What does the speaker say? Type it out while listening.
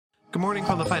Good morning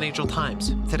from the Financial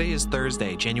Times. Today is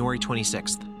Thursday, January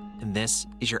 26th, and this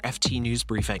is your FT News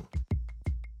Briefing.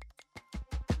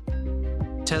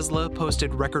 Tesla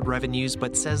posted record revenues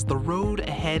but says the road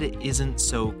ahead isn't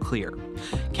so clear.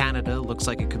 Canada looks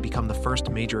like it could become the first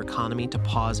major economy to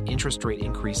pause interest rate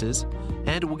increases,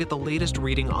 and we'll get the latest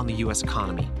reading on the U.S.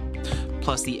 economy.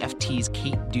 Plus, the FT's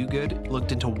Kate Duguid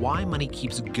looked into why money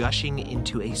keeps gushing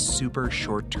into a super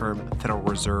short-term Federal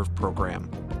Reserve program.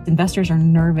 Investors are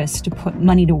nervous to put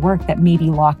money to work that may be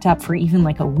locked up for even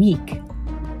like a week.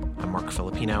 I'm Mark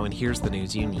Filipino, and here's the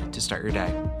news you need to start your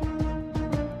day.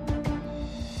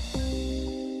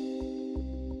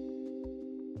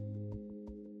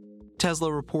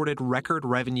 Tesla reported record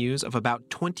revenues of about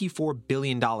 $24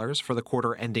 billion for the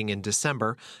quarter ending in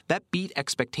December. That beat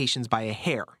expectations by a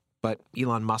hair. But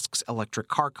Elon Musk's electric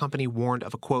car company warned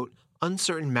of a, quote,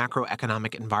 uncertain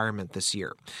macroeconomic environment this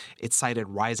year. It cited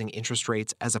rising interest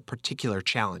rates as a particular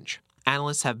challenge.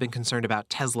 Analysts have been concerned about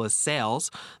Tesla's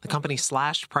sales. The company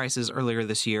slashed prices earlier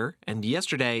this year, and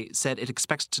yesterday said it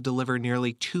expects to deliver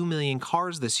nearly 2 million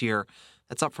cars this year.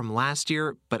 That's up from last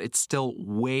year, but it's still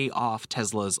way off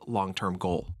Tesla's long-term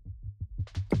goal.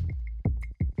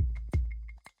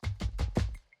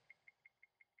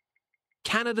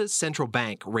 Canada's central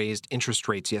bank raised interest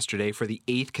rates yesterday for the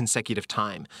 8th consecutive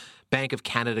time. Bank of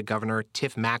Canada Governor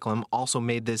Tiff Macklem also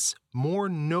made this more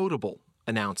notable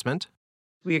announcement.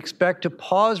 We expect to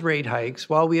pause rate hikes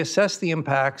while we assess the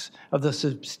impacts of the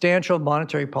substantial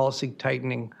monetary policy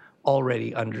tightening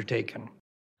already undertaken.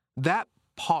 That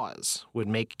pause would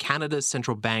make Canada's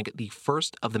central bank the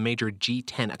first of the major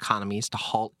G10 economies to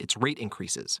halt its rate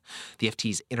increases. The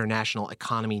FT's international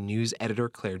economy news editor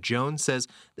Claire Jones says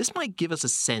this might give us a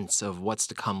sense of what's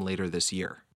to come later this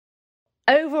year.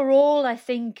 Overall, I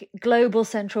think global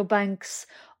central banks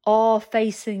are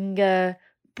facing a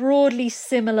broadly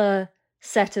similar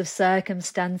set of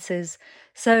circumstances.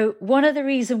 So one of the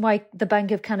reasons why the Bank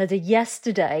of Canada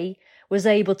yesterday was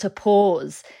able to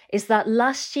pause is that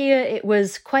last year it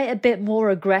was quite a bit more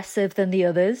aggressive than the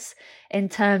others in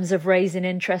terms of raising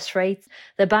interest rates.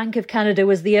 The Bank of Canada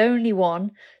was the only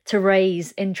one to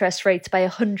raise interest rates by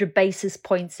 100 basis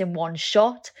points in one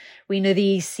shot. We know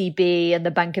the ECB and the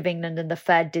Bank of England and the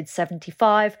Fed did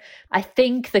 75. I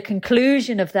think the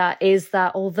conclusion of that is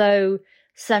that although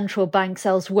central banks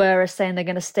elsewhere are saying they're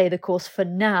going to stay the course for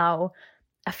now,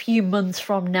 a few months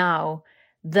from now,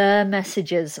 their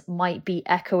messages might be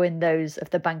echoing those of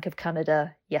the Bank of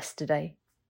Canada yesterday.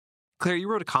 Claire, you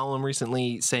wrote a column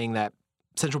recently saying that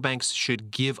central banks should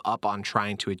give up on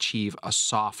trying to achieve a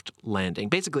soft landing.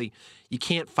 Basically, you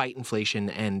can't fight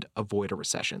inflation and avoid a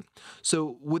recession.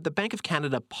 So would the Bank of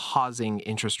Canada pausing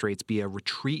interest rates be a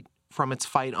retreat from its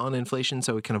fight on inflation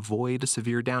so it can avoid a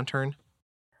severe downturn?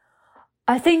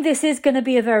 I think this is going to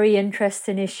be a very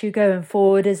interesting issue going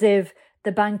forward, as if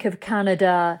the Bank of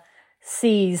Canada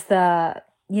sees that,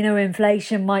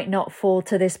 inflation might not fall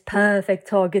to this perfect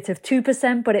target of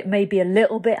 2%, but it may be a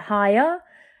little bit higher.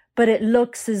 But it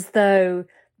looks as though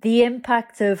the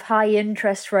impact of high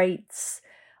interest rates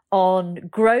on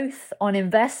growth, on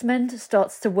investment,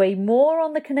 starts to weigh more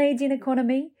on the Canadian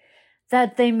economy,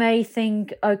 that they may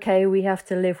think, okay, we have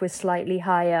to live with slightly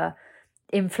higher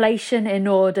inflation in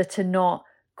order to not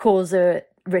cause a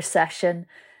recession.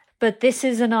 But this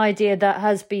is an idea that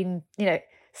has been,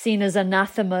 seen as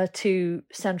anathema to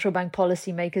central bank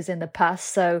policymakers in the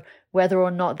past. So whether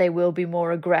or not they will be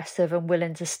more aggressive and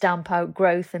willing to stamp out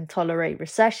growth and tolerate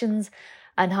recessions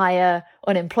and higher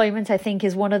unemployment, I think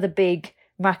is one of the big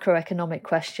macroeconomic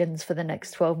questions for the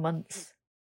next 12 months.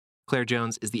 Claire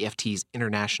Jones is the FT's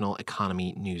international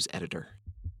economy news editor.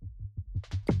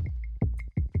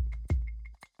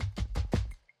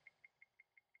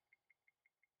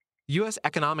 U.S.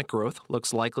 economic growth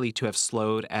looks likely to have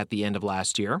slowed at the end of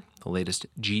last year. The latest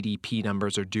GDP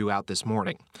numbers are due out this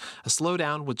morning. A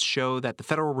slowdown would show that the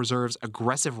Federal Reserve's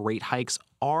aggressive rate hikes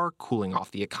are cooling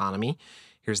off the economy.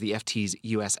 Here's the FT's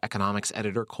U.S. economics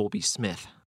editor, Colby Smith.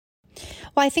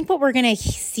 Well, I think what we're going to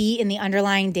see in the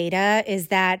underlying data is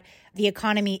that the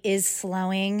economy is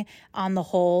slowing on the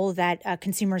whole, that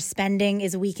consumer spending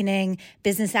is weakening,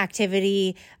 business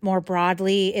activity more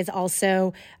broadly is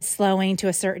also slowing to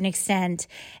a certain extent.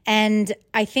 And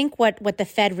I think what the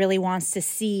Fed really wants to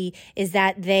see is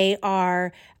that they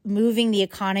are moving the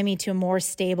economy to a more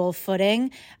stable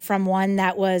footing from one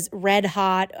that was red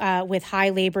hot with high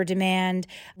labor demand,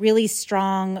 really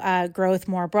strong growth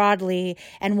more broadly,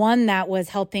 and one that was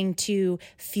helping to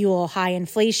fuel high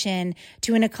inflation,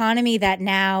 to an economy that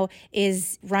now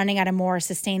is running at a more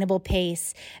sustainable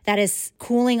pace, that is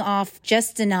cooling off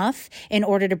just enough in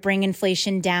order to bring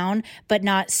inflation down, but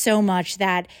not so much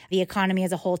that the economy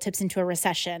as a whole tips into a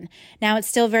recession. Now, it's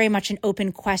still very much an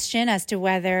open question as to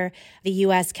whether the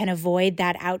U.S. can avoid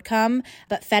that outcome,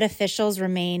 but Fed officials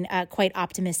remain quite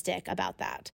optimistic about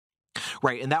that.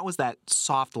 Right, and that was that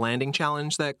soft landing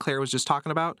challenge that Claire was just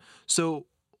talking about. So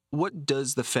what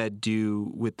does the Fed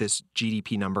do with this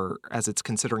GDP number as it's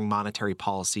considering monetary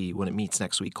policy when it meets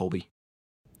next week, Colby?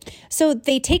 So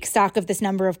they take stock of this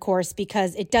number, of course,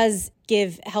 because it does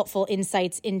give helpful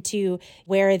insights into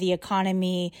where the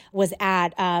economy was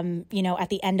at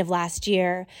the end of last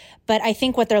year. But I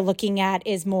think what they're looking at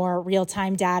is more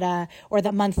real-time data or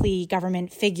the monthly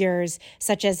government figures,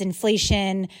 such as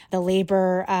inflation, the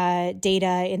labor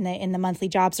data in the monthly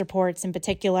jobs reports in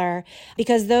particular,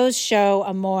 because those show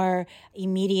a more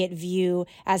immediate view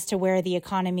as to where the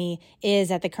economy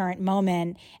is at the current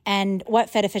moment. And what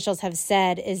Fed officials have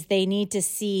said is they need to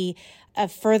see a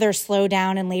further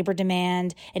slowdown in labor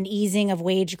demand, an easing of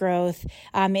wage growth,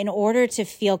 in order to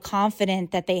feel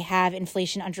confident that they have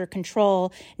inflation under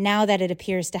control now that it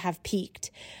appears to have peaked.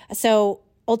 So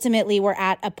ultimately, we're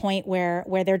at a point where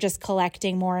they're just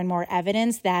collecting more and more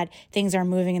evidence that things are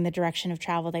moving in the direction of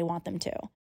travel they want them to.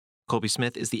 Colby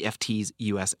Smith is the FT's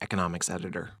U.S. economics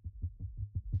editor.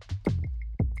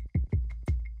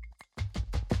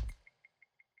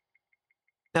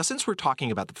 Now, since we're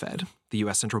talking about the Fed, the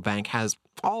U.S. Central Bank has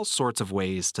all sorts of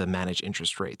ways to manage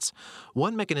interest rates.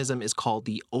 One mechanism is called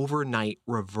the Overnight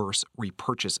Reverse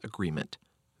Repurchase Agreement.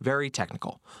 Very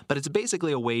technical, but it's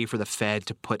basically a way for the Fed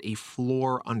to put a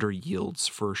floor under yields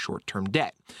for short-term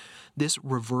debt. This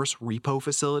reverse repo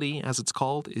facility, as it's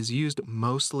called, is used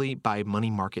mostly by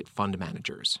money market fund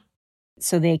managers.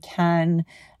 So they can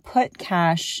put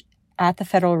cash at the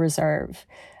Federal Reserve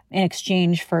in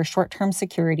exchange for short-term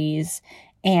securities,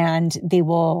 and they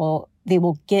will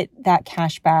get that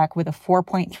cash back with a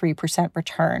 4.3%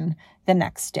 return the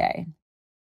next day.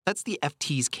 That's the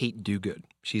FT's Kate Duguid.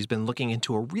 She's been looking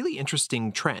into a really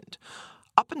interesting trend.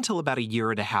 Up until about a year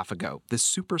and a half ago, this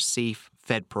super safe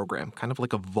Fed program, kind of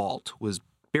like a vault, was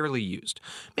barely used.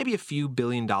 Maybe a few $1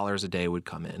 billion a day would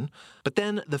come in. But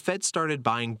then the Fed started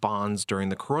buying bonds during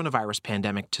the coronavirus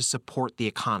pandemic to support the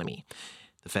economy.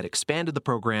 The Fed expanded the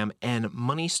program and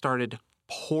money started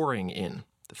pouring in.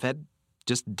 The Fed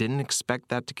just didn't expect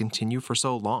that to continue for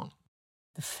so long.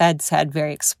 The Fed said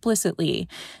very explicitly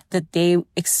that they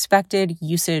expected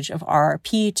usage of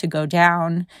RRP to go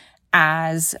down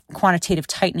as quantitative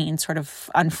tightening sort of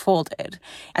unfolded.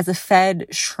 As the Fed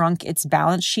shrunk its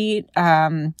balance sheet,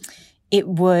 it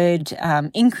would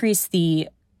increase the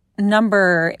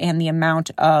number and the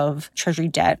amount of Treasury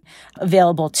debt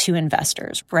available to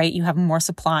investors, right? You have more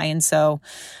supply, and so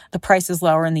the price is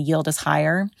lower and the yield is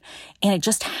higher. And it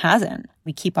just hasn't.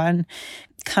 We keep on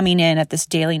coming in at this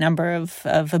daily number of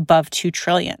above $2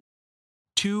 trillion.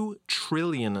 $2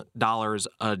 trillion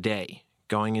a day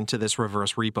going into this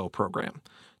reverse repo program.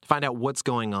 To find out what's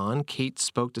going on, Kate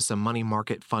spoke to some money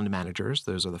market fund managers.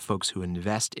 Those are the folks who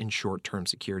invest in short-term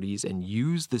securities and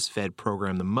use this Fed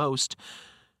program the most.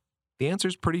 The answer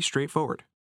is pretty straightforward.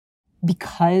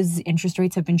 Because interest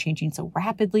rates have been changing so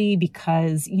rapidly,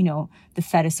 because, the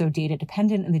Fed is so data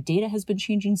dependent and the data has been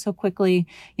changing so quickly,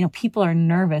 people are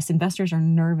nervous, investors are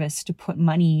nervous to put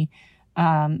money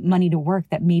to work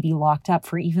that may be locked up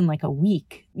for even like a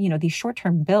week. These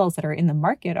short-term bills that are in the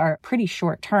market are pretty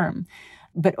short-term,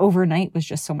 but overnight was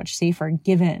just so much safer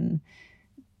given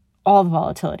all the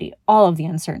volatility, all of the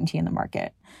uncertainty in the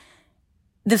market.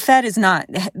 The Fed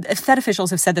officials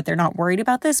have said that they're not worried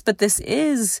about this, but this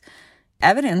is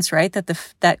evidence, right,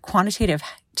 that quantitative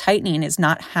tightening is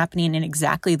not happening in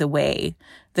exactly the way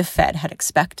the Fed had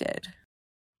expected.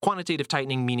 Quantitative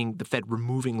tightening meaning the Fed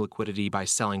removing liquidity by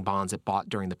selling bonds it bought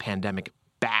during the pandemic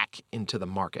back into the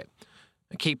market.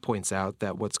 Kate points out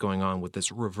that what's going on with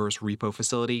this reverse repo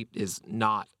facility is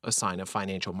not a sign of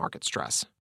financial market stress.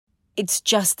 It's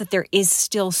just that there is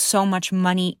still so much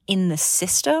money in the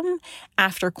system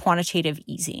after quantitative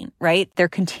easing, right? There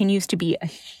continues to be a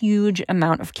huge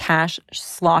amount of cash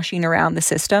sloshing around the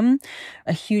system,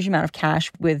 a huge amount of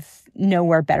cash with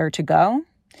nowhere better to go.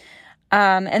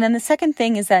 And then the second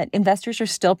thing is that investors are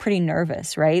still pretty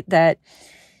nervous, right? That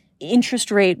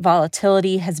interest rate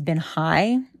volatility has been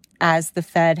high as the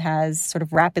Fed has sort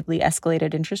of rapidly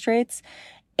escalated interest rates,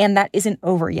 and that isn't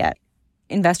over yet.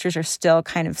 investors are still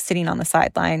kind of sitting on the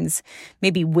sidelines,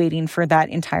 maybe waiting for that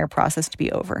entire process to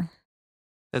be over.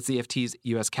 That's the FT's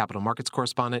U.S. Capital Markets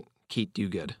correspondent, Kate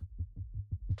Duguid.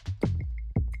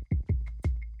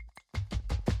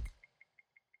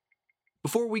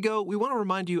 Before we go, we want to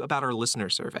remind you about our listener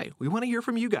survey. We want to hear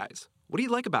from you guys. What do you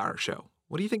like about our show?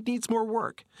 What do you think needs more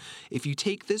work? If you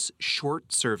take this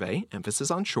short survey,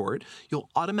 emphasis on short, you'll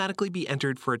automatically be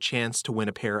entered for a chance to win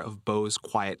a pair of Bose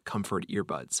Quiet Comfort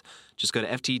earbuds. Just go to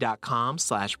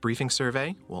ft.com/briefing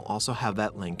survey. We'll also have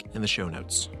that link in the show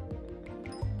notes.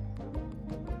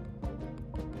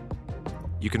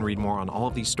 You can read more on all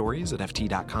of these stories at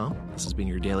ft.com. This has been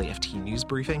your daily FT News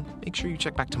Briefing. Make sure you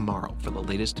check back tomorrow for the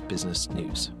latest business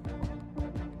news.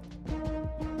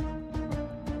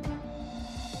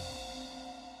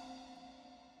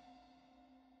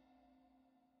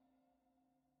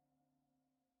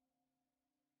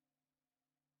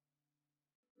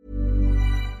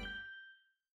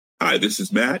 Hi, this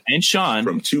is Matt and Sean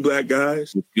from Two Black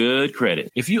Guys with Good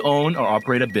Credit. If you own or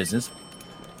operate a business,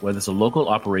 whether it's a local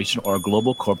operation or a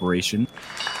global corporation,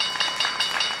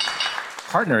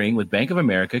 partnering with Bank of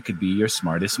America could be your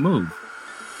smartest move.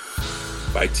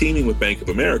 By teaming with Bank of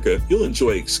America, you'll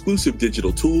enjoy exclusive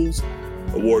digital tools,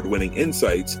 award-winning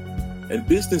insights, and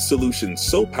business solutions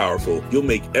so powerful you'll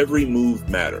make every move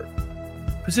matter.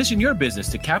 Position your business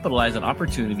to capitalize on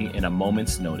opportunity in a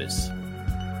moment's notice.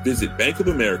 Visit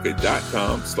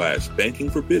bankofamerica.com/banking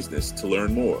for business to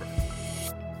learn more.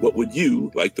 What would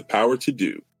you like the power to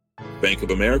do? Bank of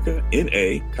America,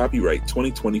 N.A., copyright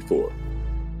 2024.